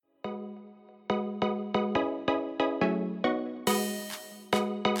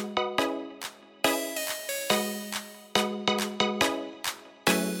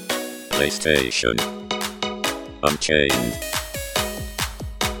PlayStation. Unchained.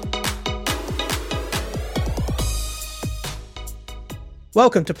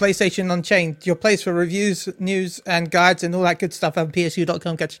 Welcome to PlayStation Unchained, your place for reviews, news, and guides and all that good stuff on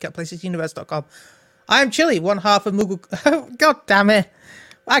PSU.com, PlayStationUniverse.com. I'm Chili, one half of Moogle... Oh, God damn it.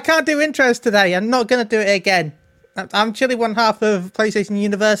 I can't do intros today. I'm not going to do it again. I'm Chili, one half of PlayStation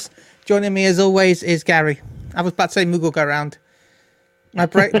Universe. Joining me, as always, is Gary. I was about to say Moogle Go Round. My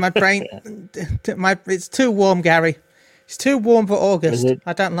brain... It's too warm, Gary. It's too warm for August.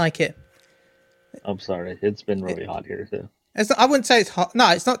 I don't like it. I'm sorry. It's been really hot here, too. I wouldn't say it's hot. No,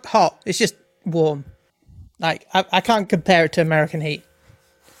 it's not hot. It's just warm. Like, I can't compare it to American heat.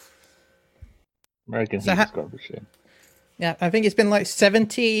 American heat is garbage. Yeah, I think it's been like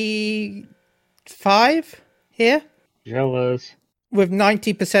 75 here. Jealous. With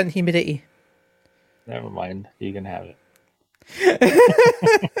 90% humidity. Never mind. You can have it.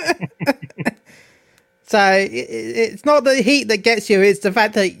 So, it's not the heat that gets you. It's the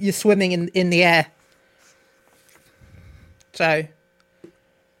fact that you're swimming in the air. So,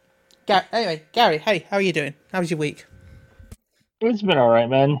 anyway, Gary, hey, how are you doing? How was your week? It's been alright,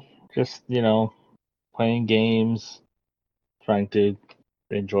 man. Just, playing games, trying to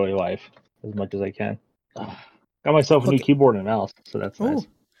enjoy life as much as I can. Got myself a new keyboard and mouse, so that's nice.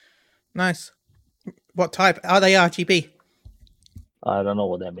 Nice. What type? Are they RGB? I don't know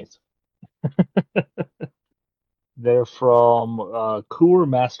what that means. They're from Cooler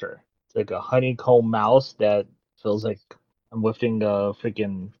Master. It's like a honeycomb mouse that feels like I'm lifting a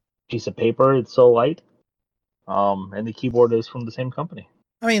freaking piece of paper. It's so light. And the keyboard is from the same company.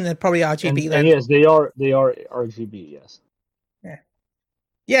 I mean, they're probably RGB then. And yes, they are RGB, yes. Yeah.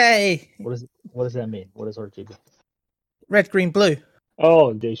 Yay! What does that mean? What is RGB? Red, green, blue.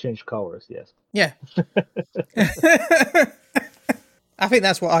 Oh, they change colors, yes. Yeah. I think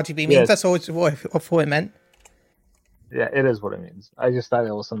that's what RGB means. Yes. That's always what it meant. Yeah, it is what it means. I just thought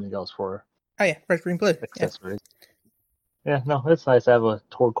it was something else for... Oh yeah, red, green, blue. Accessories. Yeah, no, it's nice to have a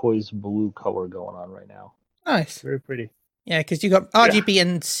turquoise blue color going on right now. Nice. Very pretty. Yeah, because you got RGB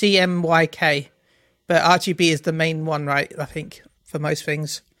and CMYK, but RGB is the main one, right? I think for most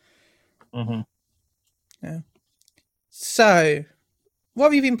things. Mm-hmm. Yeah. So, what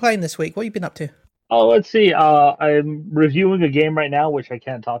have you been playing this week? What have you been up to? Oh, let's see. I'm reviewing a game right now, which I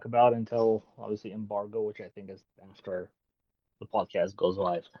can't talk about until obviously embargo, which I think is after the podcast goes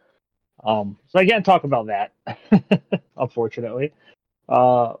live. So I can't talk about that, unfortunately.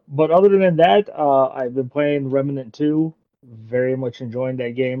 But other than that, I've been playing Remnant 2. Very much enjoying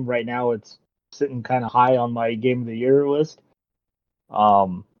that game. Right now, it's sitting kind of high on my Game of the Year list.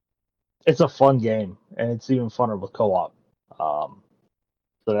 It's a fun game, and it's even funner with co-op. So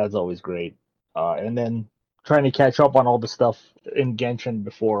that's always great. And then trying to catch up on all the stuff in Genshin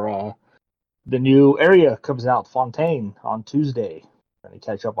before the new area comes out, Fontaine, on Tuesday. Trying to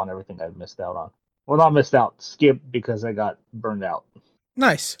catch up on everything I've missed out on. Well, not missed out, skipped because I got burned out.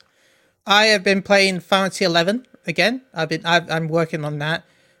 Nice. I have been playing Final Fantasy 11 again. I'm working on that.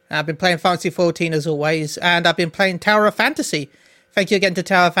 I've been playing Final Fantasy 14 as always, and I've been playing Tower of Fantasy. Thank you again to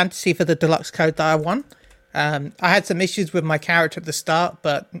Tower of Fantasy for the deluxe code that I won. I had some issues with my character at the start,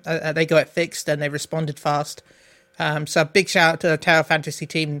 but they got it fixed and they responded fast. So big shout out to the Tower Fantasy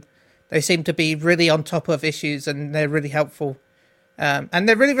team. They seem to be really on top of issues and they're really helpful. And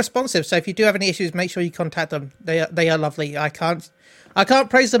they're really responsive. So if you do have any issues, make sure you contact them. They are lovely. I can't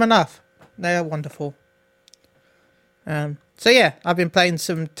praise them enough. They are wonderful. So yeah, I've been playing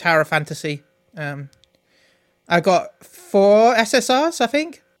some Tower Fantasy. I got 4 SSRs, I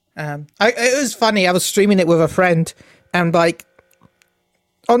think. It was funny. I was streaming it with a friend, and like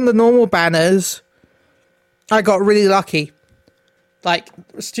on the normal banners, I got really lucky, like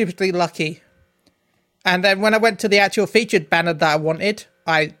stupidly lucky. And then when I went to the actual featured banner that I wanted,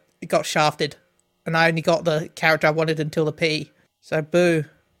 I got shafted, and I only got the character I wanted until the P. So boo.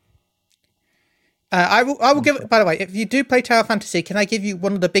 I will give it. By the way, if you do play Tower Fantasy, can I give you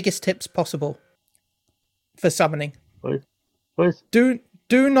one of the biggest tips possible for summoning? Please.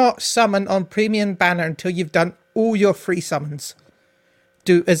 Do not summon on premium banner until you've done all your free summons.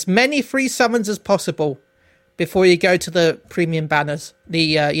 Do as many free summons as possible before you go to the premium banners, the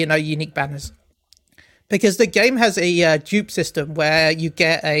unique banners. Because the game has a dupe system where you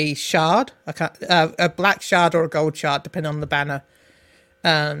get a shard, a black shard or a gold shard, depending on the banner,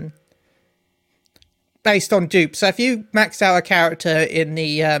 based on dupe. So if you max out a character in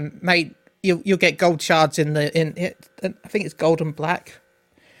the you'll get gold shards in I think it's gold and black.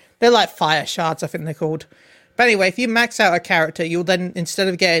 They're like fire shards, I think they're called. But anyway, if you max out a character, you'll then, instead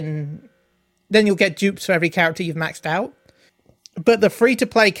of getting... Then you'll get dupes for every character you've maxed out. But the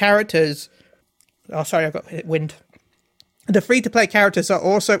free-to-play characters... Oh, sorry, I got hit wind. The free-to-play characters are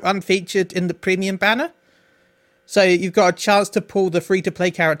also unfeatured in the premium banner. So you've got a chance to pull the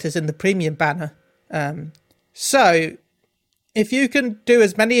free-to-play characters in the premium banner. So if you can do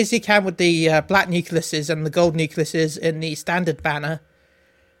as many as you can with the black nucleuses and the gold nucleuses in the standard banner,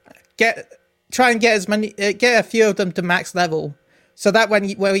 try and get a few of them to max level, so that when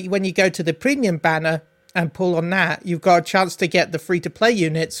you go to the premium banner and pull on that, you've got a chance to get the free-to-play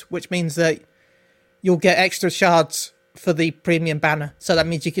units, which means that you'll get extra shards for the premium banner. So that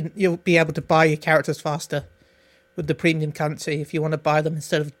means you'll be able to buy your characters faster with the premium currency if you want to buy them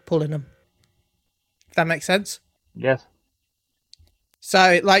instead of pulling them. If that makes sense? Yes.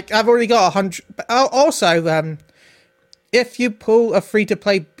 So, like, I've already got 100... Also, if you pull a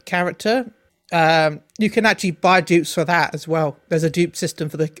free-to-play character, you can actually buy dupes for that as well. There's a dupe system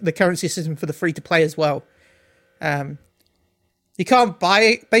for the currency system for the free-to-play as well. You can't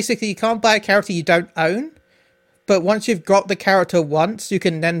buy a character you don't own, but once you've got the character once, you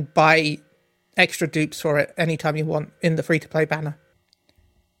can then buy extra dupes for it anytime you want in the free-to-play banner.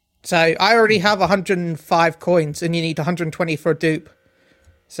 So I already have 105 coins, and you need 120 for a dupe.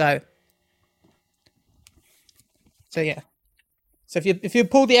 So yeah. So if you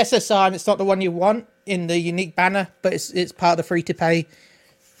pull the SSR and it's not the one you want in the unique banner, but it's part of the free-to-pay,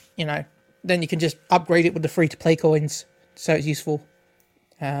 then you can just upgrade it with the free-to-play coins, so it's useful.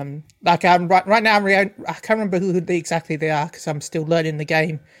 Like right now, I can't remember who exactly they are because I'm still learning the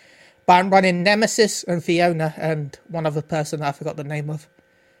game. But I'm running Nemesis and Fiona and one other person I forgot the name of.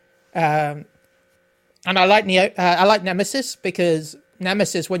 And I like Nemesis because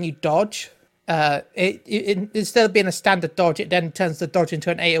Nemesis, when you dodge, it instead of being a standard dodge, it then turns the dodge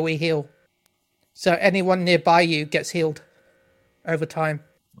into an AoE heal. So anyone nearby you gets healed over time.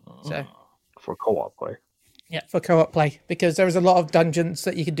 So for co-op play. Yeah, for co-op play, because there's a lot of dungeons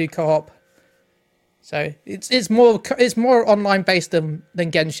that you can do co-op. So it's more online based than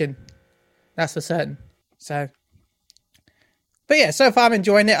Genshin. That's for certain. So, but yeah, so far I'm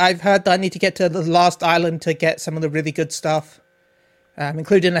enjoying it. I've heard that I need to get to the last island to get some of the really good stuff,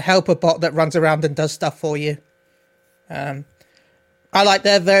 including a helper bot that runs around and does stuff for you. I like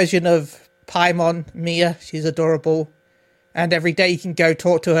their version of Paimon, Mia. She's adorable. And every day you can go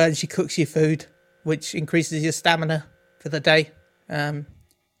talk to her and she cooks you food, which increases your stamina for the day.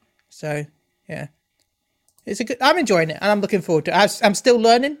 So, yeah. I'm enjoying it, and I'm looking forward to it. I'm still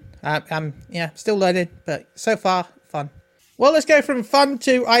learning. I'm still learning, but so far, fun. Well, let's go from fun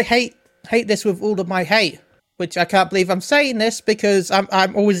to I hate this with all of my hate, which I can't believe I'm saying this because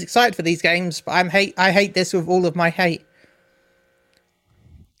I'm always excited for these games, but I hate this with all of my hate.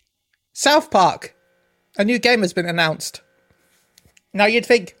 South Park. A new game has been announced. Now you'd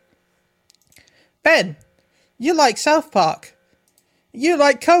think, Ben, you like South Park. You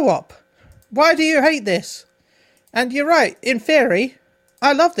like co-op. Why do you hate this? And you're right. In theory,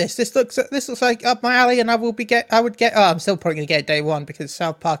 I love this. This looks like up my alley, and I'm still probably gonna get it day one because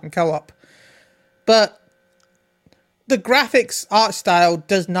South Park and co-op. But the graphics art style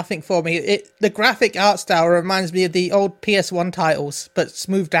does nothing for me. The graphic art style reminds me of the old PS1 titles, but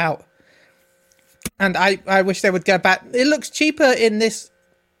smoothed out. And I wish they would go back. It looks cheaper in this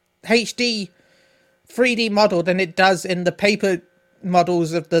HD 3D model than it does in the paper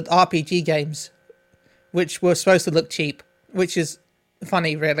models of the RPG games, which were supposed to look cheap, which is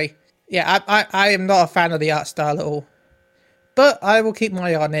funny, really. Yeah, I am not a fan of the art style at all. But I will keep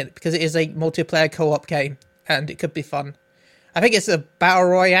my eye on it because it is a multiplayer co-op game and it could be fun. I think it's a battle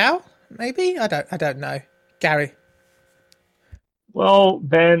royale, maybe? I don't know. Gary. Well,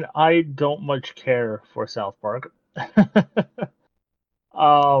 Ben, I don't much care for South Park.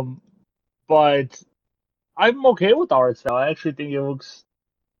 But I'm okay with the art style. I actually think it looks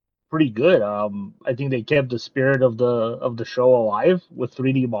pretty good. I think they kept the spirit of the show alive with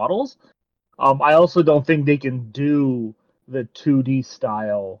 3D models. I also don't think they can do the 2D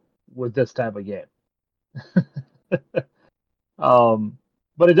style with this type of game.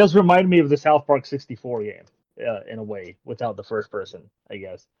 But it does remind me of the South Park 64 game in a way, without the first person, I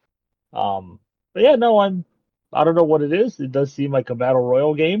guess. But yeah, no, I don't know what it is. It does seem like a battle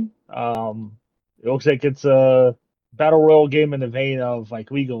royale game. It looks like it's a battle royale game in the vein of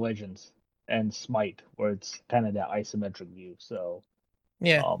like League of Legends and Smite, where it's kind of that isometric view. So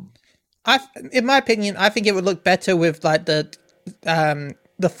yeah, in my opinion, I think it would look better with like the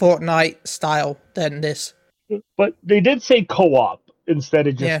Fortnite style than this. But they did say co-op instead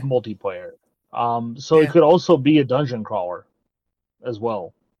of just multiplayer. So it could also be a dungeon crawler as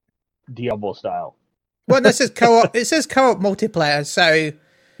well, Diablo style. Well, this is co-op. It says co-op multiplayer, so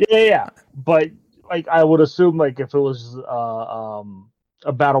yeah. But like I would assume like if it was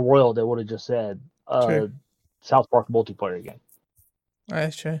a battle royal, they would have just said True. South Park multiplayer game.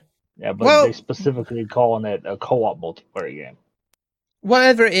 That's true. Yeah, but they Well, specifically calling it a co-op multiplayer game.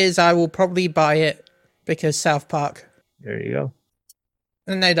 whatever it is, I will probably buy it because South Park, There you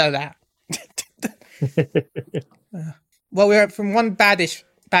and they know that. go. Well, we went from one bad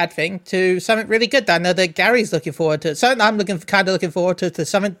thing to something really good that I know that Gary's looking forward to. Something I'm kind of looking forward to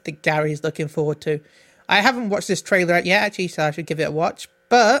something that Gary's looking forward to. I haven't watched this trailer yet, actually, so I should give it a watch.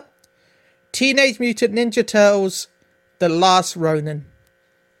 But Teenage Mutant Ninja Turtles: The Last Ronin,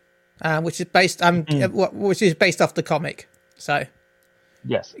 which is based off the comic. So,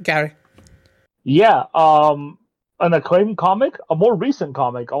 Yes. Gary. Yeah. An acclaimed comic, a more recent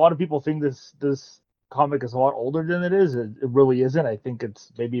comic. A lot of people think this comic is a lot older than it is. It really isn't. I think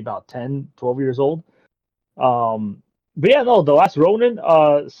it's maybe about 10, 12 years old. But yeah, no, The Last Ronin,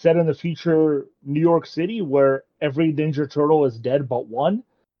 set in the future New York City where every Ninja Turtle is dead but one.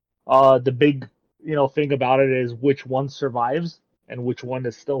 The big, thing about it is which one survives and which one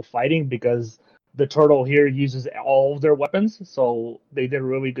is still fighting, because the turtle here uses all of their weapons, so they did a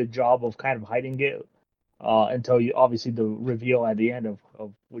really good job of kind of hiding it until obviously the reveal at the end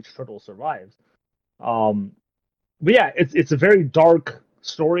of which turtle survives. But yeah, it's a very dark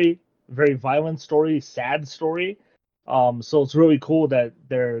story, very violent story, sad story. So it's really cool that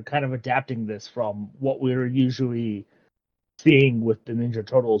they're kind of adapting this from what we're usually seeing with the Ninja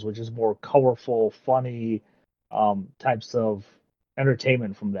Turtles, which is more colorful, funny types of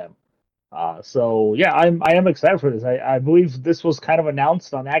entertainment from them. So yeah, I am excited for this. I believe this was kind of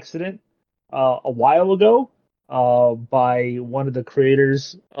announced on accident a while ago by one of the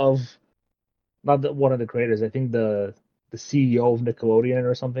creators of one of the creators. I think the CEO of Nickelodeon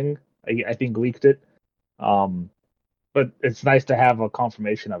or something. I think leaked it. But it's nice to have a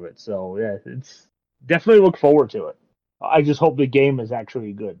confirmation of it. So yeah, it's definitely look forward to it. I just hope the game is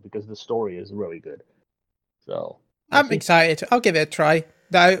actually good because the story is really good. So I'm excited. I'll give it a try.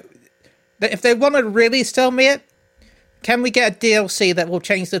 Though, if they want to really sell me it, can we get a DLC that will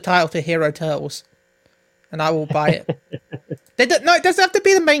change the title to Hero Turtles? And I will buy it. No, it doesn't have to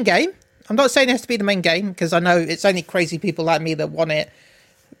be the main game. I'm not saying it has to be the main game, because I know it's only crazy people like me that want it.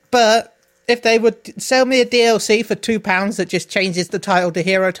 But if they would sell me a DLC for £2 that just changes the title to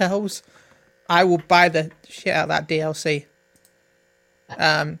Hero Turtles, I will buy the shit out of that DLC.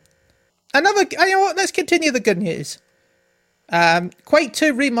 You know what? Let's continue the good news. Quake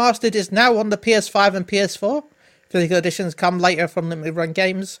 2 Remastered is now on the PS5 and PS4. Physical editions come later from limited run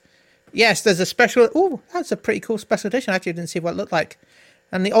games. Yes, there's a special... Oh, that's a pretty cool special edition. I actually didn't see what it looked like.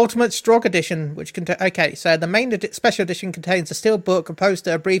 And the Ultimate Strog Edition, which contains... Okay, so the main special edition contains a steel book, a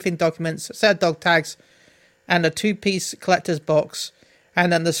poster, briefing documents, a set of dog tags, and a 2-piece collector's box.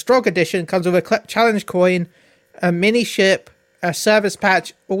 And then the Strog Edition comes with a challenge coin, a mini ship, a service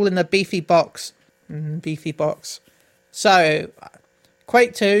patch, all in a beefy box. Beefy box. So,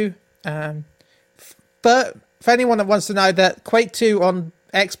 Quake 2. But for anyone that wants to know, that Quake 2 on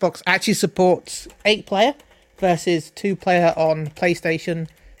Xbox actually supports 8-player versus 2-player on PlayStation.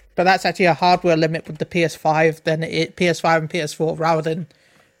 But that's actually a hardware limit with the PS5 than PS5 and PS4 rather than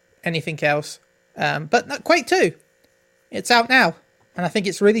anything else. But no, Quake 2, it's out now. And I think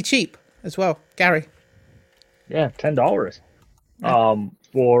it's really cheap as well. Gary. Yeah, $10.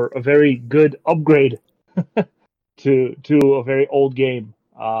 For a very good upgrade to a very old game.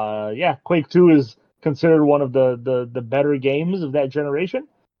 Yeah, Quake 2 is considered one of the better games of that generation.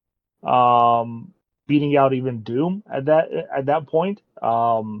 Beating out even Doom at that point.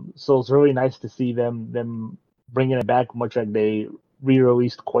 So it's really nice to see them bringing it back, much like they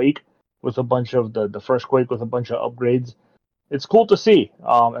re-released Quake with a bunch of the first Quake with a bunch of upgrades. It's cool to see.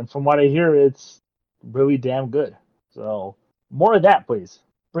 And from what I hear, it's really damn good. So more of that, please.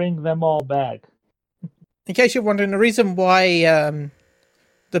 Bring them all back. In case you're wondering, the reason why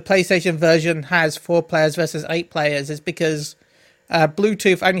the PlayStation version has 4 players versus 8 players is because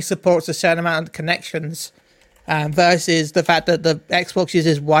Bluetooth only supports a certain amount of connections versus the fact that the Xbox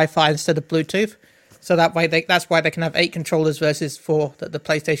uses Wi-Fi instead of Bluetooth. So that's why they can have 8 controllers versus 4 that the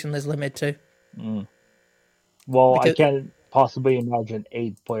PlayStation is limited to. Well, I can't possibly imagine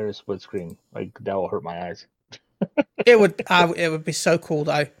 8 players split screen. Like, that will hurt my eyes. It would be so cool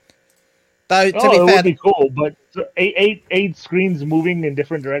though. It would be cool, but eight screens moving in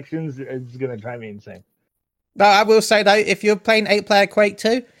different directions is gonna drive me insane. No, I will say though, if you're playing 8-player Quake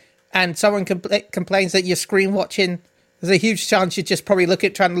 2 and someone complains that you're screen watching, there's a huge chance you're just probably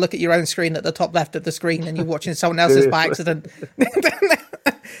trying to look at your own screen at the top left of the screen and you're watching someone else's by accident.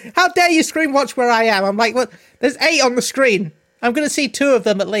 How dare you screen watch where I am? I'm like, well, there's 8 on the screen. I'm going to see 2 of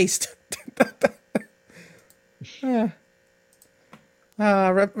them at least.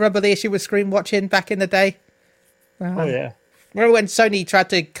 Remember the issue with screen watching back in the day? Oh yeah. Remember when Sony tried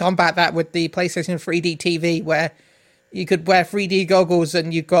to combat that with the PlayStation 3D TV, where you could wear 3D goggles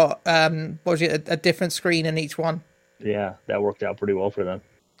and you got a different screen in each one? Yeah, that worked out pretty well for them.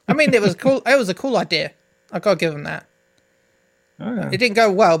 I mean, it was cool. It was a cool idea. I gotta give them that. Oh, yeah. It didn't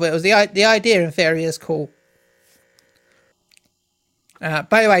go well, but it was the idea in theory is cool.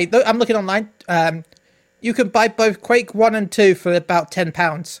 By the way, I'm looking online. You can buy both Quake 1 and 2 for about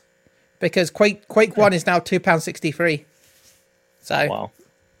 £10 because Quake 1 is now £2.63. So Wow.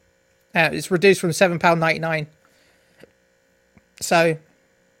 It's reduced from £7.99. So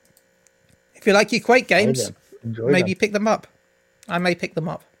if you like your Quake games, maybe pick them up. I may pick them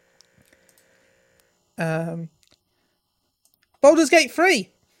up. Baldur's Gate 3.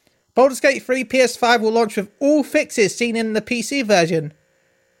 Baldur's Gate 3 PS5 will launch with all fixes seen in the PC version,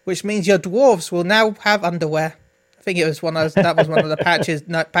 which means your dwarves will now have underwear. I think it was that was one of the patch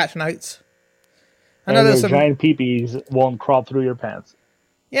notes. I know and their giant peepees won't crop through your pants.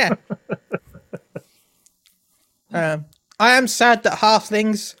 Yeah. I am sad that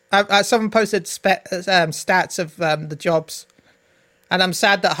halflings. Someone posted stats of the jobs, and I'm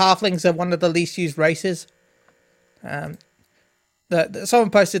sad that halflings are one of the least used races. Someone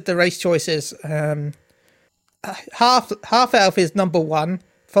posted the race choices. Half elf is number 1,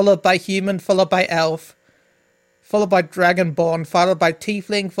 followed by human, followed by elf, followed by dragonborn, followed by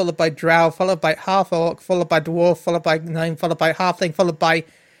tiefling, followed by drow, followed by half orc, followed by dwarf, followed by gnome, followed by halfling, followed by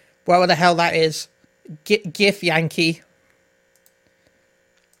whatever the hell that is, gif Yankee.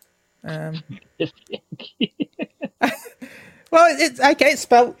 Gif Yankee. Well, it's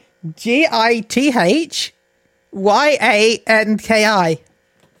spelled GITHYANKI.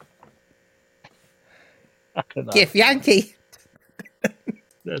 Gif Yankee.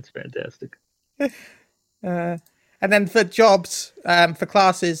 That's fantastic. And then for jobs, for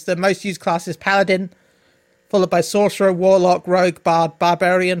classes, the most used class is Paladin, followed by Sorcerer, Warlock, Rogue, Bard,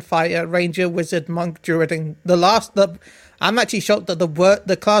 Barbarian, Fighter, Ranger, Wizard, Monk, Druid, and I'm actually shocked that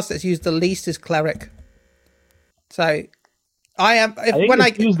the class that's used the least is Cleric. So, I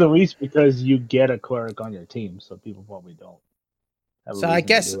use the least because you get a Cleric on your team, so people probably don't. So I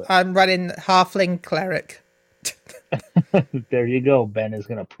guess I'm running Halfling Cleric. There you go. Ben is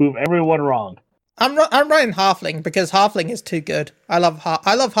going to prove everyone wrong. I'm running Halfling because Halfling is too good. I love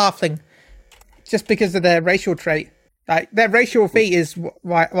Halfling just because of their racial trait. Like their racial feat is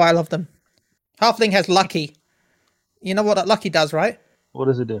why I love them. Halfling has Lucky. You know what that Lucky does, right? What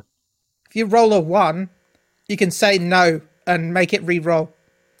does it do? If you roll a 1, you can say no and make it re-roll.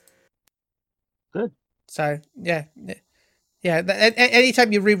 Good. So yeah.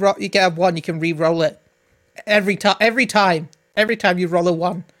 Anytime you re-roll, you get a 1, you can re-roll it. Every time you roll a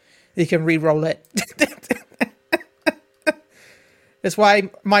 1, you can re-roll it. That's why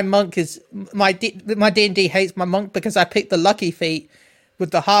my monk is my D&D hates my monk because I picked the lucky feat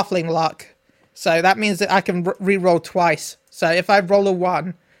with the halfling luck. So that means that I can re-roll twice. So if I roll a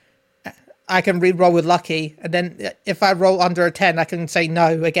 1, I can re-roll with lucky, and then if I roll under a 10, I can say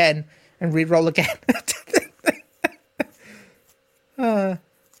no again and re-roll again.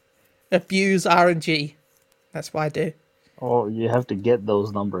 Abuse RNG. That's what I do. Oh, you have to get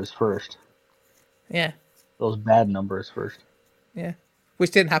those numbers first. Yeah. Those bad numbers first. Yeah.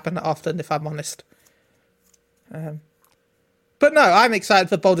 Which didn't happen often, if I'm honest. But no, I'm excited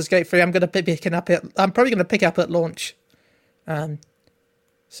for Baldur's Gate 3. I'm probably going to pick up at launch.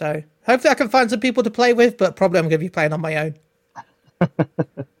 So hopefully I can find some people to play with, but probably I'm going to be playing on my own.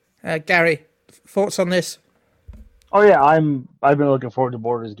 Gary, thoughts on this? Oh yeah, I've been looking forward to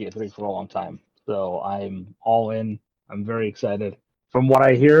Baldur's Gate 3 for a long time. So I'm all in. I'm very excited. From what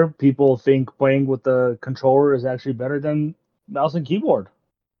I hear, people think playing with the controller is actually better than mouse and keyboard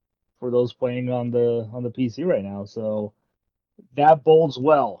for those playing on the PC right now. So that bodes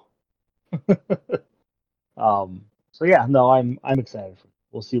well. So yeah, no, I'm excited.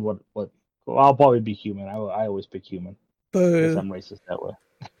 We'll see what I'll probably be human. I always pick human. Boo. Because I'm racist that way.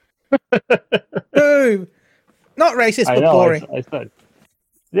 Boo. Not racist, but boring. I said.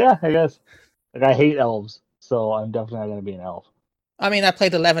 Yeah, I guess. Like I hate elves, so I'm definitely not going to be an elf. I mean, I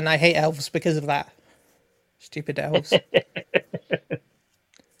played 11. I hate elves because of that. Stupid elves.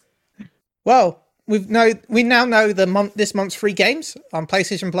 Well, we now know this month's free games on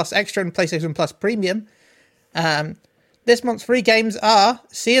PlayStation Plus Extra and PlayStation Plus Premium. This month's free games are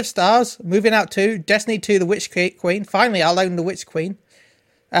Sea of Stars, Moving Out 2, Destiny 2, The Witch Queen. Finally, I'll own The Witch Queen.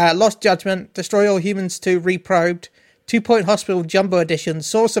 Lost Judgment, Destroy All Humans 2 Reprobed, 2 Point Hospital Jumbo Edition,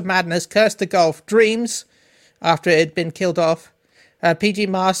 Source of Madness, Curse to Golf, Dreams, after it had been killed off, PG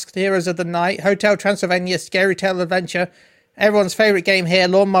Mask, Heroes of the Night, Hotel Transylvania, Scary Tale Adventure, everyone's favourite game here,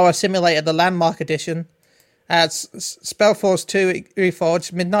 Lawnmower Simulator, the Landmark Edition, Spellforce 2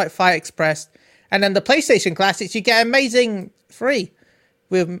 Reforged, Midnight Fight Express, and then the PlayStation Classics, you get amazing free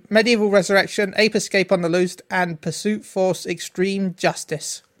with Medieval Resurrection, Ape Escape on the Loose, and Pursuit Force Extreme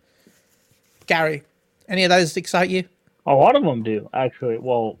Justice. Gary, any of those excite you? A lot of them do, actually.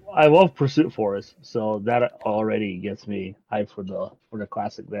 Well, I love Pursuit Force, so that already gets me hyped for the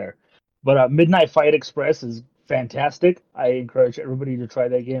classic there. But Midnight Fight Express is fantastic. I encourage everybody to try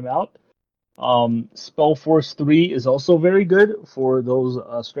that game out. Spellforce 3 is also very good for those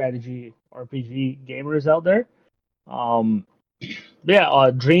strategy RPG gamers out there.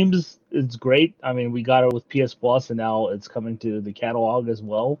 Dreams is great. I mean, we got it with PS Plus, and now it's coming to the catalog as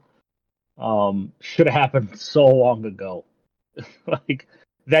well. Should have happened so long ago. Like,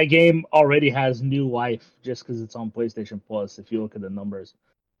 that game already has new life just because it's on PlayStation Plus, if you look at the numbers.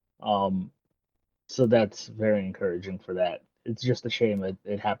 So that's very encouraging for that. It's just a shame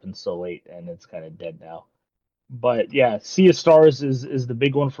it happened so late and it's kind of dead now. But yeah, Sea of Stars is the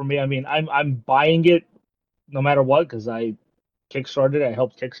big one for me. I mean, I'm buying it no matter what because I kickstarted. I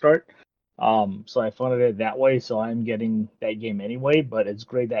helped kickstart. So I funded it that way. So I'm getting that game anyway. But it's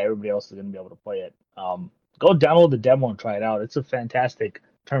great that everybody else is going to be able to play it. Go download the demo and try it out. It's a fantastic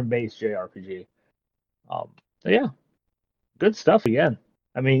turn-based JRPG. So yeah, good stuff again.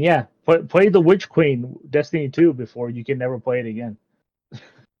 I mean, yeah, play the Witch Queen Destiny 2 before you can never play it again.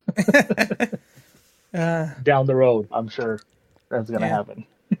 Down the road, I'm sure that's going to happen.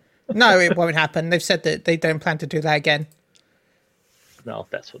 No, it won't happen. They've said that they don't plan to do that again. No,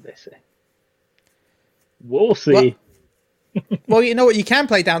 that's what they say. We'll see. Well, you know what you can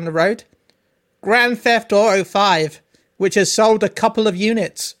play down the road? Grand Theft Auto 5, which has sold a couple of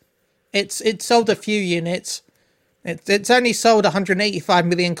units. It's sold a few units. It's only sold 185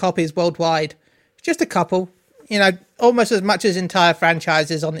 million copies worldwide. Just a couple. You know, almost as much as entire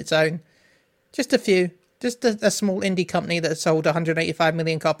franchises on its own. Just a few. Just a small indie company that sold 185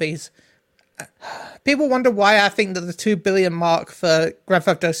 million copies. People wonder why I think that the 2 billion mark for Grand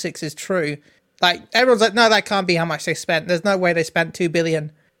Theft Auto 6 is true. Like, everyone's like, no, that can't be how much they spent. There's no way they spent 2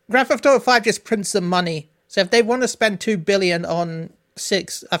 billion. Grand Theft Auto 5 just prints the money. So if they want to spend 2 billion on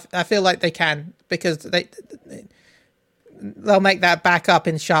 6, I feel like they can. Because they'll make that back up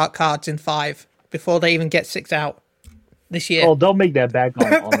in shark cards in 5 before they even get 6 out this year. Oh, they'll make that back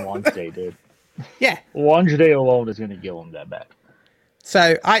on launch day, dude. Yeah. Launch day alone is going to give them that back.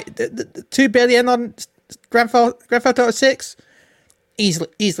 So, the 2 billion on Grand Theft Auto 6,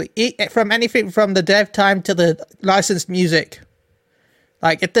 easily. From anything from the dev time to the licensed music.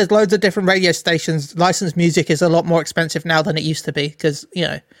 Like, if there's loads of different radio stations, licensed music is a lot more expensive now than it used to be. Because, you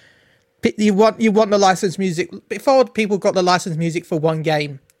know, you want the licensed music. Before, people got the licensed music for one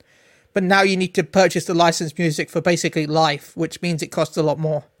game. But now you need to purchase the licensed music for basically life, which means it costs a lot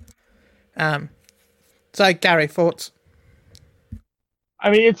more. So, Gary, thoughts? I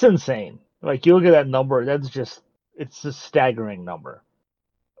mean, it's insane. Like, you look at that number, it's a staggering number.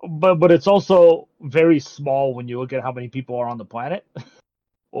 But it's also very small when you look at how many people are on the planet.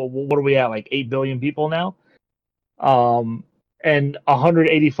 Well, what are we at, like 8 billion people now? And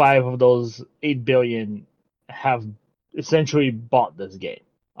 185 of those 8 billion have essentially bought this game.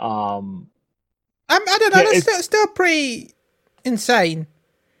 I don't know, that's still pretty insane.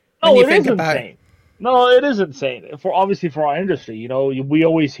 No, it is insane. No, it is insane. Obviously for our industry, you know, we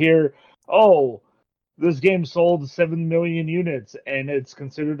always hear, oh, this game sold 7 million units and it's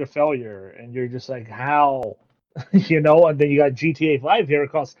considered a failure, and you're just like, how? You know, and then you got GTA 5 here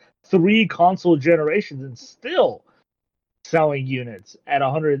across 3 console generations and still selling units at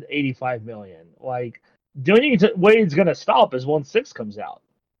 185 million. Like, the only way it's gonna stop is once 6 comes out.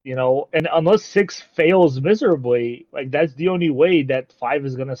 You know, and unless 6 fails miserably, like, that's the only way that 5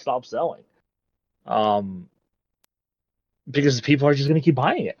 is gonna stop selling. Because people are just gonna keep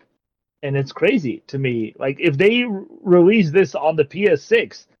buying it. And it's crazy to me. Like, if they release this on the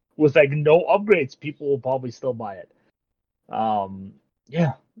PS6 with like no upgrades, people will probably still buy it.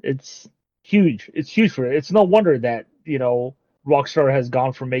 Yeah, it's huge. It's huge for it. It's no wonder that, you know, Rockstar has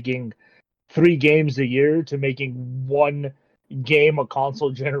gone from making 3 games a year to making 1 game a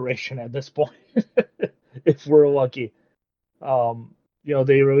console generation at this point. If we're lucky. You know,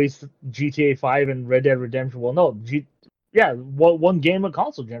 they released GTA 5 and Red Dead Redemption. Well, no, one game a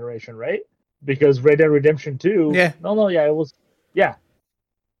console generation, right? Because Red Dead Redemption 2... Yeah. It was... Yeah.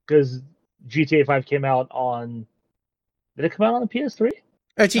 Because GTA 5 came out on... Did it come out on the PS3?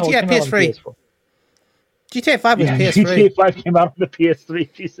 PS3. GTA 5 was PS3. GTA 5 came out on the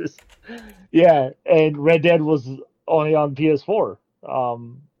PS3, Jesus. Yeah, and Red Dead was only on PS4.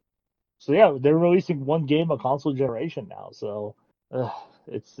 So yeah, they're releasing one game a console generation now. So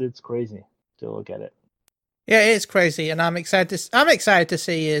it's crazy to look at it. Yeah, it is crazy, and I'm excited. I'm excited to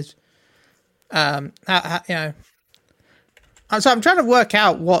see is So I'm trying to work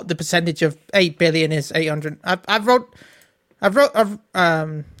out what the percentage of 8 billion is. 800. I've wrote.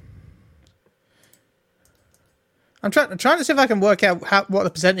 I'm trying to see if I can work out what the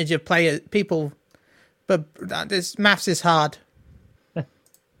percentage of people, but this maths is hard.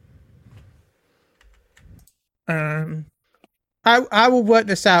 I will work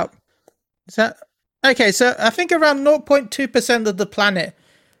this out. So okay, so I think around 0.2% of the planet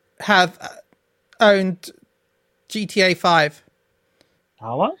have owned GTA 5.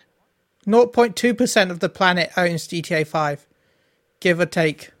 How much? 0.2% of the planet owns GTA 5, give or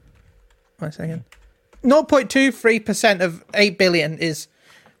take. 1 second. 0.23% of 8 billion is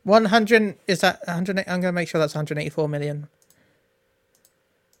 100. Is that 100? I'm going to make sure that's 184 million.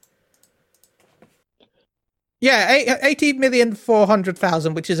 Yeah,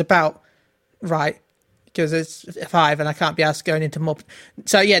 80,400,000, which is about right, because it's 5 and I can't be asked going into more.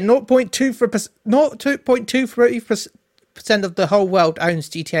 So yeah, 0.23% of the whole world owns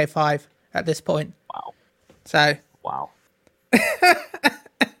GTA 5 at this point. Wow. So. Wow.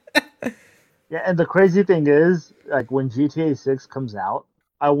 Yeah, and the crazy thing is, like, when GTA 6 comes out,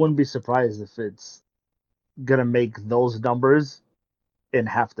 I wouldn't be surprised if it's gonna make those numbers in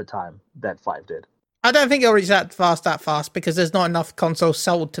half the time that 5 did. I don't think it'll reach that fast, because there's not enough consoles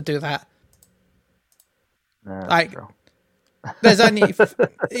sold to do that. That's true. There's only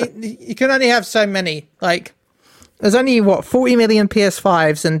you can only have so many. Like, there's only 40 million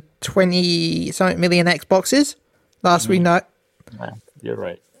PS5s and 20 something million Xboxes. Last we know. Yeah, you're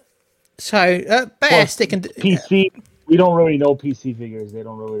right. So at best, it can PC. We don't really know PC figures. They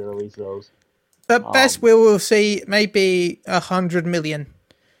don't really release those. At best, we will see maybe 100 million,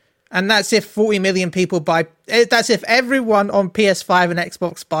 and that's if 40 million people buy. That's if everyone on PS5 and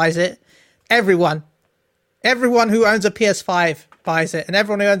Xbox buys it. Everyone who owns a PS5 buys it, and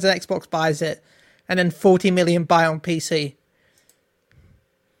everyone who owns an Xbox buys it, and then 40 million buy on PC.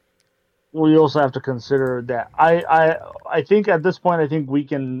 Well, you also have to consider that I think at this point, I think we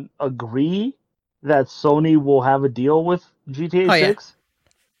can agree that Sony will have a deal with GTA 6.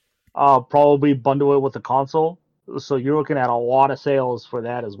 Probably bundle it with the console. So you're looking at a lot of sales for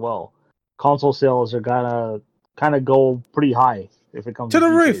that as well. Console sales are gonna kind of go pretty high if it comes to the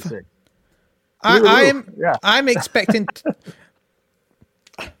GTA roof. 6. I'm expecting.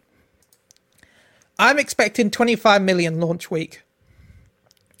 I'm expecting 25 million launch week.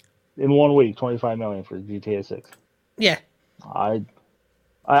 In 1 week, 25 million for GTA 6. Yeah. I'd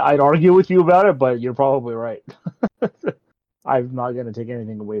argue with you about it, but you're probably right. I'm not going to take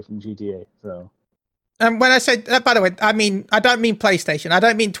anything away from GTA. So, and when I say that, by the way, I don't mean PlayStation. I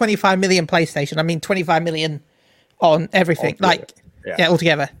don't mean 25 million PlayStation. I mean 25 million on everything. Altogether.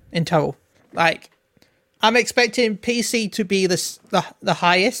 Altogether in total. Like, I'm expecting PC to be the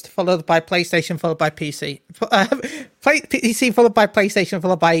highest, followed by PlayStation, followed by PC. PC followed by PlayStation,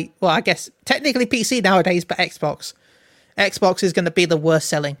 followed by, well, I guess technically PC nowadays, but Xbox. Xbox is going to be the worst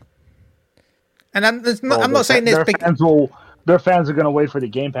selling. And I'm not saying this big. Their fans are going to wait for the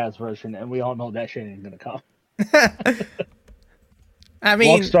Game Pass version, and we all know that shit ain't going to come. I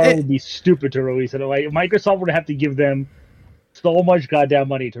mean, Rockstar would be stupid to release it. Like, Microsoft would have to give them so much goddamn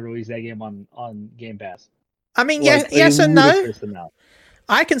money to release that game on Game Pass. I mean, yes and no. Amount.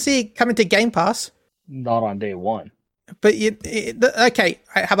 I can see it coming to Game Pass. Not on day one. But okay,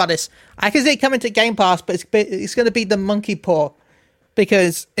 how about this? I can see it coming to Game Pass, but it's going to be the monkey paw,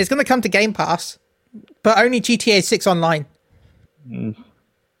 because it's going to come to Game Pass, but only GTA 6 online.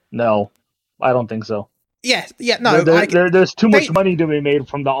 No, I don't think so. No. There's too much money to be made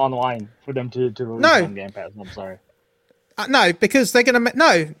from the online for them to release on Game Pass. I'm sorry. No, because they're going to...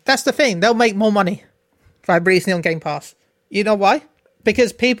 No, that's the thing. They'll make more money by releasing on Game Pass. You know why?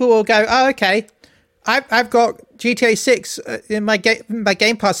 Because people will go, oh, okay, I've got GTA 6 in my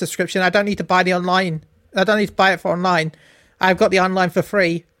Game Pass subscription. I don't need to buy the online. I don't need to buy it for online. I've got the online for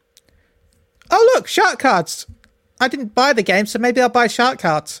free. Oh, look, shark cards. I didn't buy the game, so maybe I'll buy shark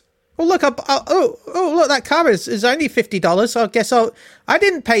cards. Oh, look, look, that car is only $50. So I guess I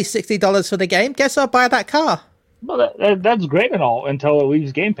didn't pay $60 for the game. Guess I'll buy that car. Well, that's great and all until it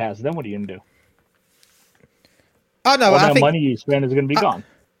leaves Game Pass. Then what are you going to do? Oh, no, I think money you spend is going to be gone.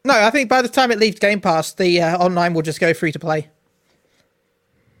 No, I think by the time it leaves Game Pass, the online will just go free to play.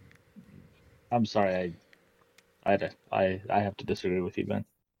 I'm sorry, I have to disagree with you, Ben.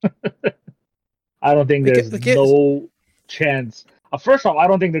 I don't think there's no chance. First off, I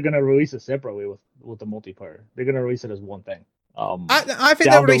don't think they're going to release it separately with the multiplayer. They're going to release it as one thing. I think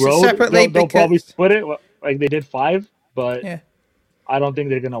they'll Down the release it road, separately they'll probably because split it like they did 5, but yeah. I don't think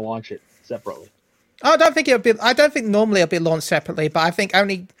they're gonna launch it separately. I don't think it'll be. I don't think normally it'll be launched separately, but I think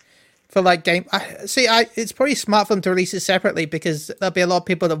only for like game. It's probably smart for them to release it separately because there'll be a lot of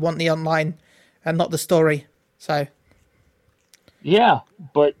people that want the online and not the story. So Yeah,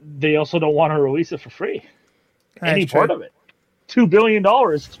 but they also don't want to release it for free. that Any is true. part of it. $2 billion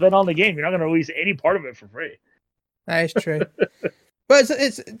spent on the game. You're not going to release any part of it for free. That is true. But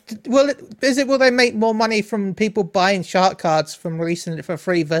will they make more money from people buying shark cards from releasing it for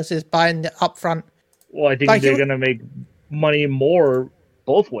free versus buying it upfront? Well, I think Like they're going to make money more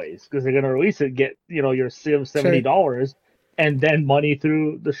both ways because they're going to release it, get your $70, and then money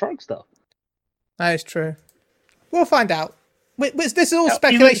through the shark stuff. That is true. We'll find out. This is all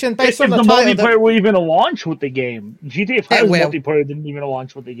speculation based on the title. If the multiplayer will even launch with the game, GTA 5's multiplayer didn't even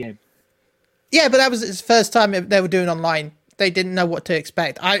launch with the game. Yeah, but that was its first time they were doing online. They didn't know what to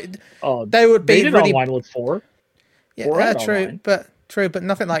expect. They did online with 4. Yeah, true, but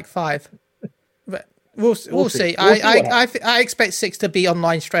nothing like 5. But we'll see. I expect 6 to be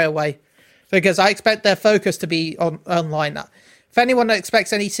online straight away because I expect their focus to be online. If anyone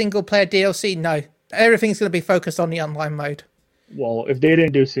expects any single player DLC, no, everything's going to be focused on the online mode. Well, if they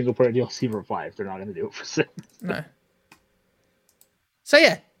didn't do single player DLC for 5, they're not going to do it for 6. No. So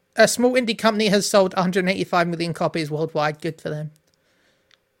yeah, a small indie company has sold 185 million copies worldwide. Good for them.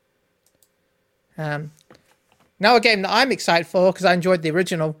 Now a game that I'm excited for because I enjoyed the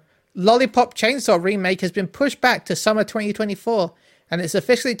original, Lollipop Chainsaw Remake has been pushed back to summer 2024, and it's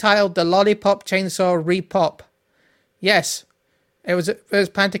officially titled the Lollipop Chainsaw Repop. Yes, it was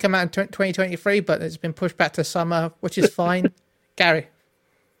planned to come out in 2023, but it's been pushed back to summer, which is fine. Gary,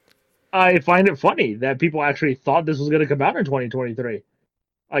 I find it funny that people actually thought this was going to come out in 2023.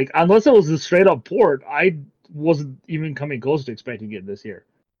 Like, unless it was a straight up port, I wasn't even coming close to expecting it this year.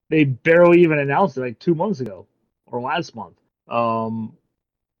 They barely even announced it like 2 months ago or last month.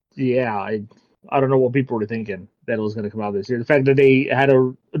 Yeah, I don't know what people were thinking that it was going to come out this year. The fact that they had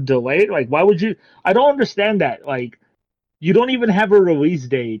a delay, like, why would you? I don't understand that. Like, you don't even have a release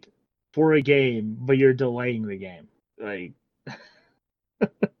date for a game, but you're delaying the game. Like,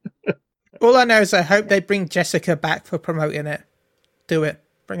 all I know is I hope they bring Jessica back for promoting it. Do it.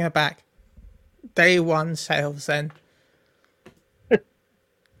 Bring her back. Day 1 sales then.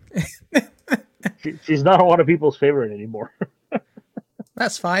 She's not a lot of people's favorite anymore.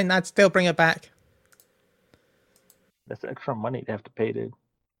 That's fine. I'd still bring her back. That's extra money to have to pay, dude.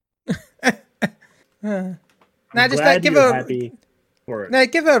 Now just give her happy for it. No,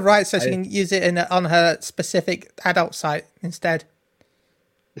 give her a right so she can use it on her specific adult site instead.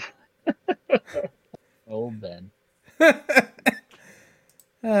 Oh, Ben.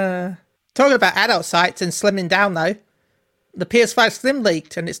 Talking about adult sites and slimming down though, the PS5 Slim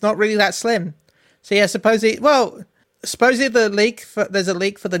leaked and it's not really that slim. So yeah, supposedly the leak there's a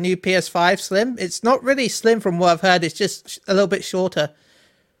leak for the new PS5 Slim. It's not really slim from what I've heard. It's just a little bit shorter,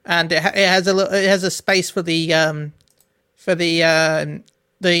 and it has a space for the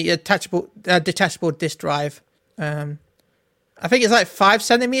detachable disk drive. I think it's like 5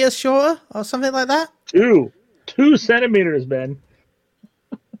 centimeters shorter or something like that. 2 centimeters, Ben.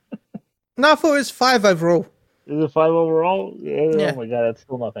 No, I thought it was 5 overall. Is it 5 overall? Yeah. Oh my god, that's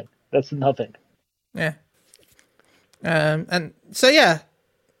still nothing. That's nothing. Yeah. And so yeah,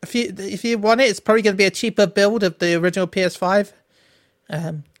 if you want it, it's probably going to be a cheaper build of the original PS5.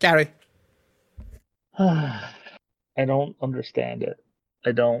 Gary, I don't understand it.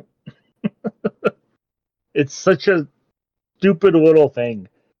 I don't. It's such a stupid little thing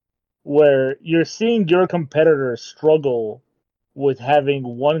where you're seeing your competitors struggle with having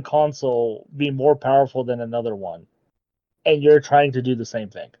one console be more powerful than another one, and you're trying to do the same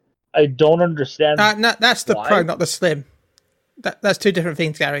thing. I don't understand. No, that's the Pro, not the Slim. That's 2 different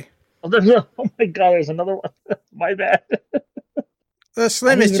things, Gary. Oh my god, there's another one. My bad. The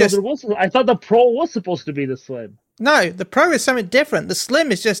Slim is just... I thought the Pro was supposed to be the Slim. No, the Pro is something different. The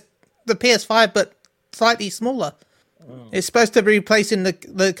Slim is just the PS5, but slightly smaller. Oh. It's supposed to be replacing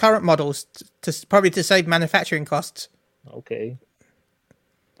the current models, probably to save manufacturing costs. Okay.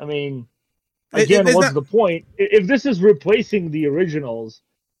 I mean, again, what's the point? If this is replacing the originals,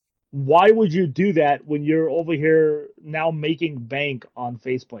 why would you do that when you're over here now making bank on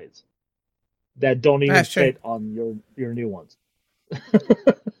faceplates that don't even fit on your new ones?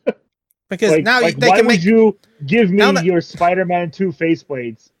 Because now they why can would you give me your Spider-Man 2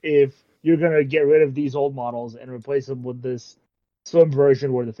 faceplates if you're going to get rid of these old models and replace them with this slim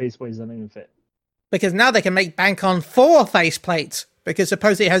version where the faceplates don't even fit? Because now they can make bank on 4 faceplates, because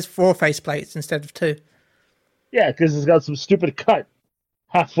supposedly it has 4 faceplates instead of 2. Yeah, because it's got some stupid cut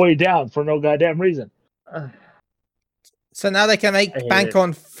halfway down for no goddamn reason. So now they can I make hate bank it.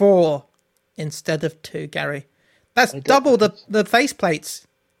 on 4 instead of 2, Gary. That's double the face plates.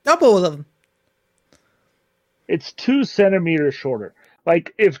 Double them. It's 2 centimeters shorter.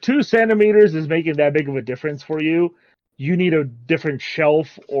 Like, if 2 centimeters is making that big of a difference for you, you need a different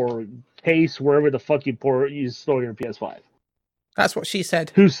shelf or case wherever the fuck you store your PS5. That's what she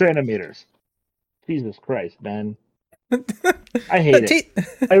said. 2 centimeters. Jesus Christ, man. I hate But it.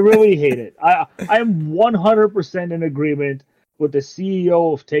 I really hate it. I'm 100% in agreement with the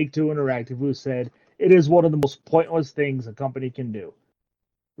CEO of Take-Two Interactive, who said it is one of the most pointless things a company can do: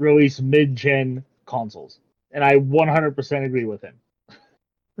 release mid-gen consoles. And I 100% agree with him.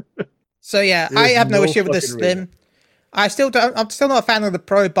 So yeah, I There's have no no issue with the fucking reason. Slim. I'm still not a fan of the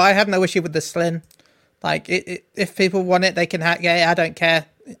Pro, but I have no issue with the Slim. Like, if people want it, they can have. Yeah, I don't care.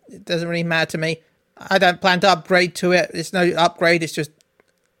 It doesn't really matter to me. I don't plan to upgrade to it. It's no upgrade. It's just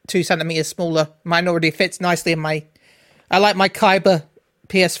 2 centimeters smaller. Mine already fits nicely in my. I like my Kyber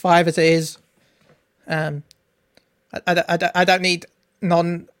PS5 as it is. I don't need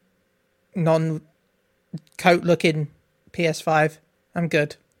non coat looking PS5. I'm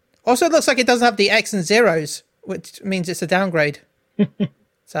good. Also, it looks like it doesn't have the X and zeros, which means it's a downgrade.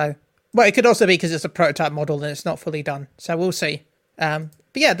 So, well, it could also be because it's a prototype model and it's not fully done. So we'll see. But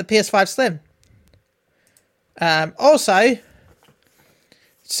yeah, the PS5 Slim. Also,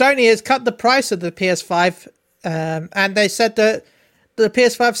 Sony has cut the price of the PS5, and they said that the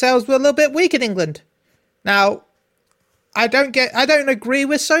PS5 sales were a little bit weak in England. Now, I don't agree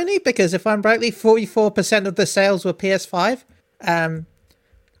with Sony, because if I'm rightly, 44% of the sales were PS5, and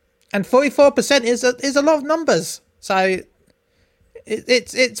 44% is a lot of numbers. So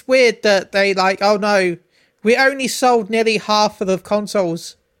it's weird that they like, oh no, we only sold nearly half of the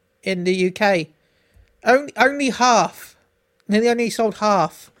consoles in the UK. Only half. Nearly only sold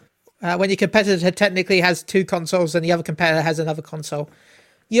half. When your competitor technically has 2 consoles and the other competitor has another console.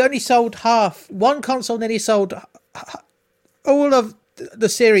 You only sold half. One console nearly sold all of the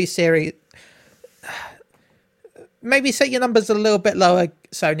series. Maybe set your numbers a little bit lower,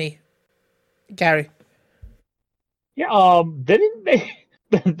 Sony. Gary. Yeah, didn't they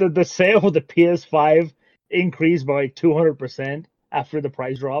the sale of the PS5 increased by like 200% after the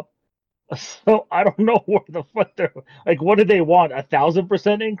price drop? So I don't know where the fuck they're like. What did they want?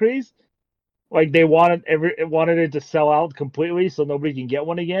 1,000% increase? Like, they wanted it to sell out completely so nobody can get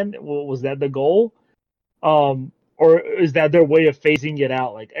one again? Was that the goal? Or is that their way of phasing it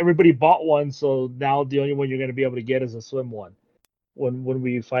out? Like, everybody bought one, so now the only one you're going to be able to get is a slim one when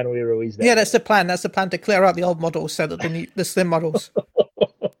we finally release that. Yeah, that's the plan. That's the plan, to clear out the old models so that the slim models.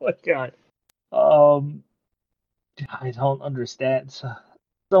 Oh my god. Um, I don't understand.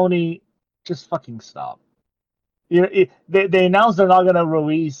 Sony, just fucking stop. They announced they're not going to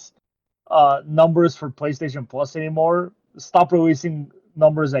release numbers for PlayStation Plus anymore. Stop releasing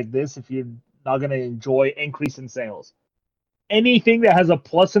numbers like this if you're not going to enjoy increase in sales. Anything that has a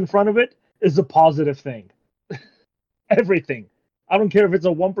plus in front of it is a positive thing. Everything. I don't care if it's a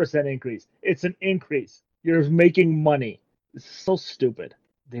 1% increase. It's an increase. You're making money. It's so stupid.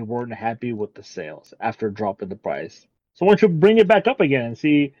 They weren't happy with the sales after dropping the price. So why don't you bring it back up again and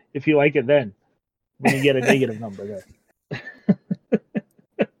see if you like it then, when you get a negative number there.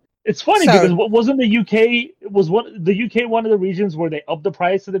 It's funny because So, wasn't the UK one of the regions where they upped the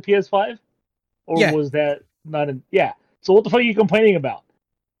price of the PS5, or yeah. was that not? Yeah. So what the fuck are you complaining about?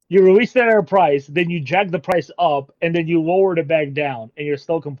 You released it at a price, then you jacked the price up, and then you lowered it back down, and you're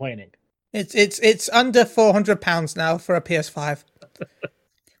still complaining. It's under £400 now for a PS5.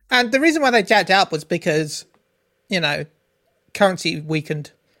 And the reason why they jacked it up was because, currency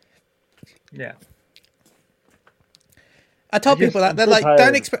weakened. Yeah. I told people that. They're like,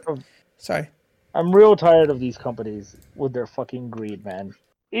 don't expect... Sorry. I'm real tired of these companies with their fucking greed, man.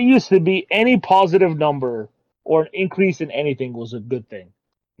 It used to be any positive number or an increase in anything was a good thing.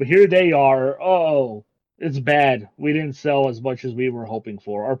 But here they are. Oh, it's bad. We didn't sell as much as we were hoping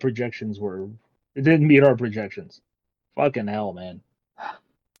for. It didn't meet our projections. Fucking hell, man.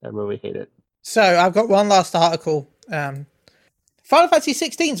 I really hate it. So, I've got one last article. Final Fantasy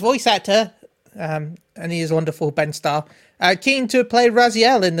 16's voice actor, and he is wonderful, Ben Starr, keen to play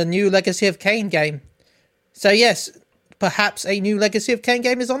Raziel in the new Legacy of Kain game. So yes, perhaps a new Legacy of Kain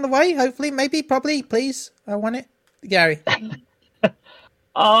game is on the way. Hopefully, maybe, probably, please. I want it. Gary.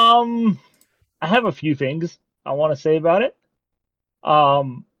 I have a few things I want to say about it.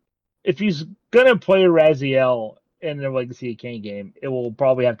 If he's gonna play Raziel in the Legacy of Kain game, it will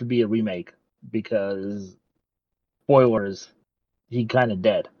probably have to be a remake because, spoilers, he kind of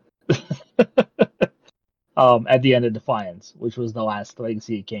dead. at the end of Defiance, which was the last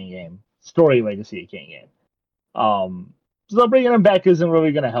Legacy of Kain game, story Legacy of Kain game. So bringing him back isn't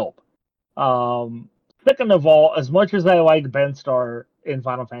really going to help. Second of all, as much as I like Ben Starr in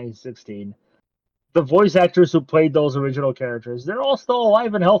Final Fantasy 16, the voice actors who played those original characters, they're all still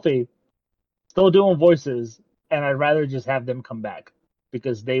alive and healthy, still doing voices, and I'd rather just have them come back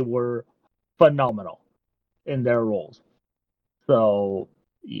because they were phenomenal in their roles. So,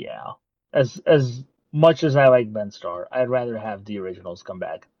 yeah. As much as I like Ben Starr, I'd rather have the originals come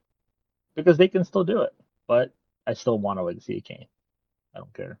back because they can still do it. But I still want a Legacy of Kain. I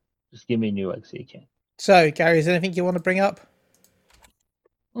don't care. Just give me a new Legacy of Kain. So, Gary, is there anything you want to bring up?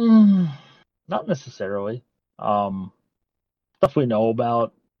 Not necessarily. Stuff we know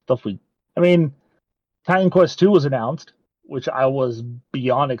about. Titan Quest 2 was announced, which I was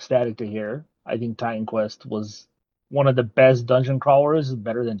beyond ecstatic to hear. I think Titan Quest was one of the best dungeon crawlers,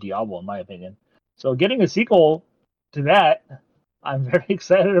 better than Diablo, in my opinion. So getting a sequel to that, I'm very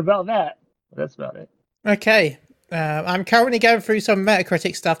excited about that. But that's about it. Okay. I'm currently going through some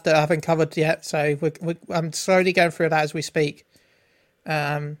Metacritic stuff that I haven't covered yet, so I'm slowly going through that as we speak.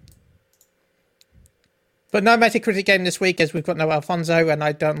 But no Metacritic game this week as we've got no Alfonso, and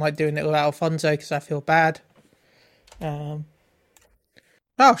I don't like doing it without Alfonso because I feel bad. Oh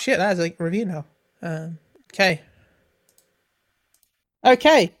shit, that is a review now. Okay.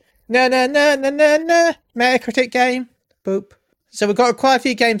 Okay. No. Metacritic game. Boop. So we've got quite a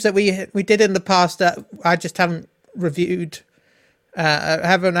few games that we did in the past that I just haven't reviewed.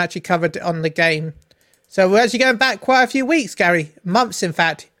 Haven't actually covered on the game. So we're actually going back quite a few weeks, Gary. Months, in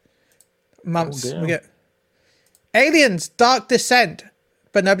fact. Months. We get Aliens Dark Descent,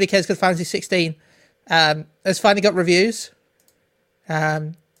 but nobody cares because Fantasy 16 has finally got reviews.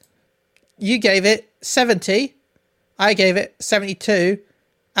 You gave it 70. I gave it 72.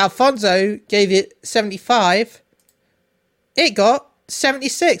 Alfonso gave it 75. It got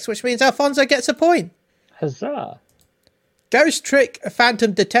 76, which means Alfonso gets a point. Huzzah. Ghost Trick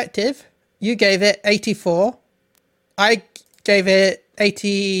Phantom Detective, you gave it 84. I gave it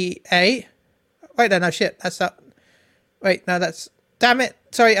 88. Wait, no, shit. That's not... Wait, no, that's... Damn it.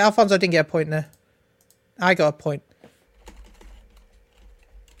 Sorry, Alfonso didn't get a point there. I got a point.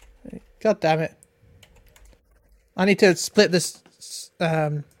 God damn it. I need to split this...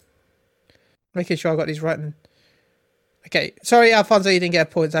 making sure I got these right. Okay, sorry, Alfonso, you didn't get a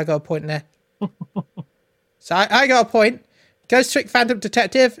point. I got a point there. So I got a point. Ghost Trick Phantom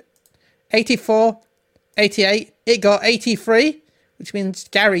Detective, 84, 88. It got 83, which means,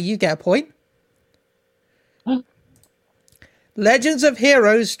 Gary, you get a point. Legends of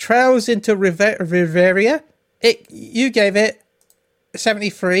Heroes Trails into Riveria. You gave it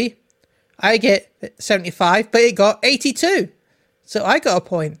 73. I get 75, but it got 82. So I got a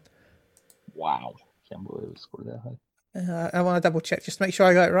point. Wow. Can't believe it scored that high. I want to double check just to make sure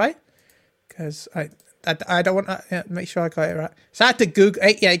I got it right. Because I don't want to make sure I got it right. So I had to Google.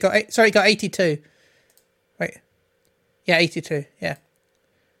 It got 82. Wait. Yeah, 82. Yeah.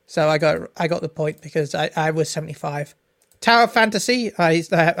 So I got the point because I was 75. Tower of Fantasy, I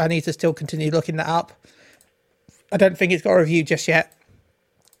need to still continue looking that up. I don't think it's got a review just yet.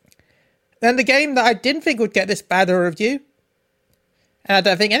 Then the game that I didn't think would get this bad a review, and I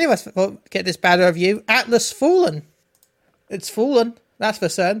don't think any of us will get this bad a review, Atlas Fallen. It's fallen, that's for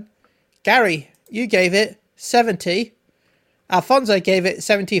certain. Gary, you gave it 70. Alfonso gave it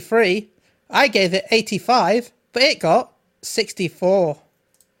 73. I gave it 85, but it got 64.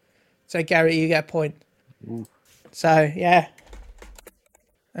 So Gary, you get a point. Ooh. So yeah.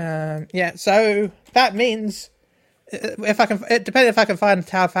 So that means it depends if I can find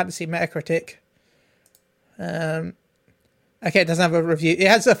Tower Fantasy Metacritic. Okay, it doesn't have a review. It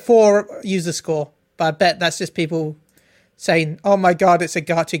has a 4 user score, but I bet that's just people saying, "Oh my god, it's a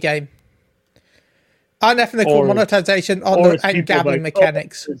gacha game." Unethical monetization and gambling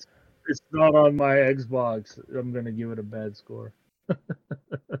mechanics. Oh, it's not on my Xbox. I'm gonna give it a bad score.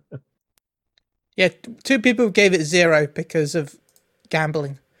 Yeah, 2 people gave it 0 because of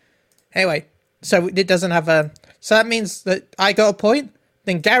gambling. Anyway, so it doesn't have a... So that means that I got a point,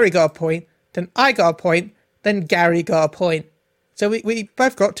 then Gary got a point, then I got a point, then Gary got a point. So we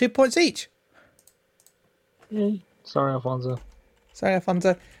both got 2 points each. Yay. Sorry, Alfonso.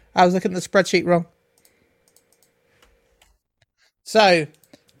 I was looking at the spreadsheet wrong. So,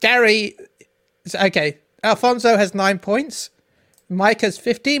 Gary... Okay, Alfonso has 9 points. Mike has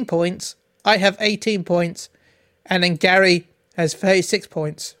 15 points. I have 18 points. And then Gary has 36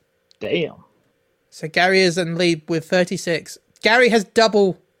 points. Damn. So Gary is in lead with 36. Gary has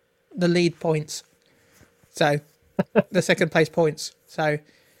double the lead points. So, the second place points. So,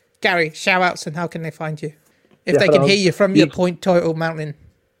 Gary, shout outs and how can they find you? if they can hear you from your Point Total Mountain.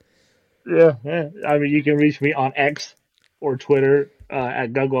 Yeah. I mean, you can reach me on X or Twitter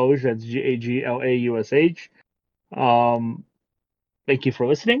at Gaglaus. That's GAGLAUSH. Thank you for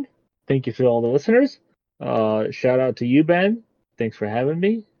listening. Thank you for all the listeners. Shout out to you, Ben. Thanks for having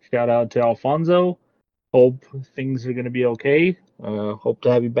me. Shout out to Alfonso. Hope things are going to be okay. Hope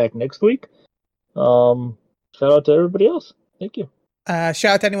to have you back next week. Shout out to everybody else. Thank you. Shout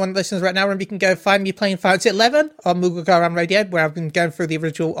out to anyone that listens right now. Remember, you can go find me playing Fantasy 11 on Mughal Radio, where I've been going through the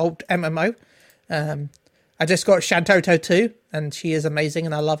original old MMO. I just got Shantoto too, and she is amazing,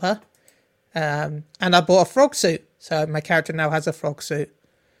 and I love her. And I bought a frog suit, so my character now has a frog suit.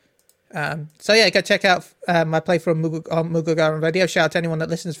 So yeah, go check out my playthrough on Mughal Radio. Shout out to anyone that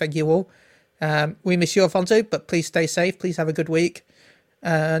listens. Thank you all. We miss you, Alfonso, but please stay safe. Please have a good week.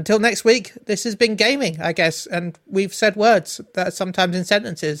 Until next week, this has been gaming, I guess, and we've said words that are sometimes in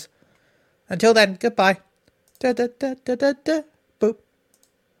sentences. Until then, goodbye. Da da da da da da. Boop.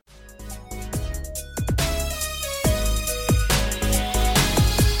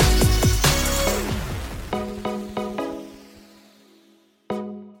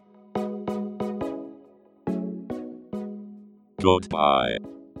 Goodbye.